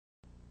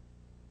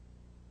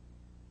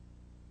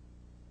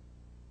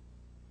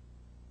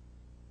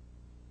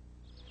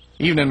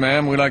Evening,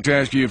 ma'am. We'd like to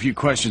ask you a few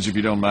questions if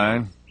you don't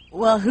mind.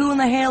 Well, who in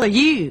the hell are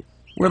you?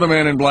 We're the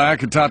Men in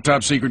Black, a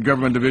top secret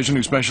government division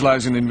who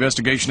specialize in the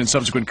investigation and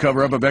subsequent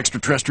cover-up of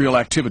extraterrestrial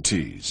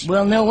activities.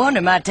 Well, no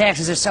wonder my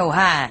taxes are so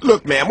high.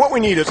 Look, ma'am, what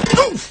we need is...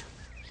 Oof!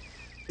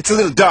 It's a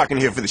little dark in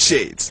here for the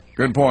shades.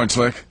 Good point,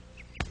 Slick.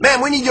 Ma'am,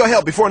 we need your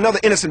help before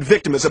another innocent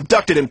victim is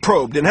abducted and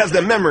probed and has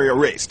their memory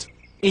erased.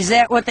 Is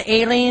that what the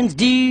aliens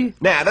do?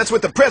 Nah, that's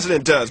what the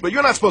president does, but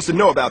you're not supposed to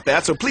know about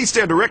that, so please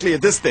stare directly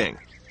at this thing.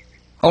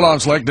 Hold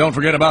on, Slick. Don't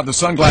forget about the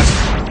sunglasses.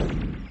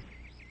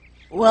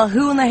 Well,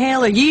 who in the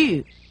hell are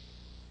you?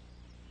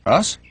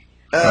 Us?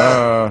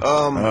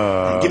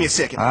 Give me a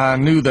second. I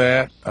knew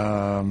that.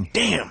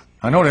 Damn.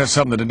 I know it has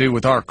something to do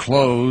with our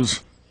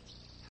clothes.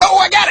 Oh,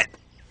 I got it!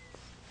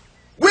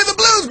 We're the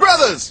Blues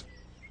Brothers!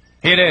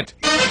 Hit it.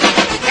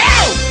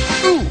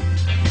 Ow! Ooh.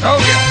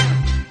 Okay.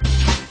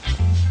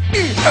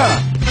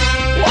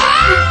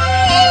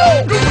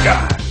 Wow!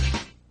 God.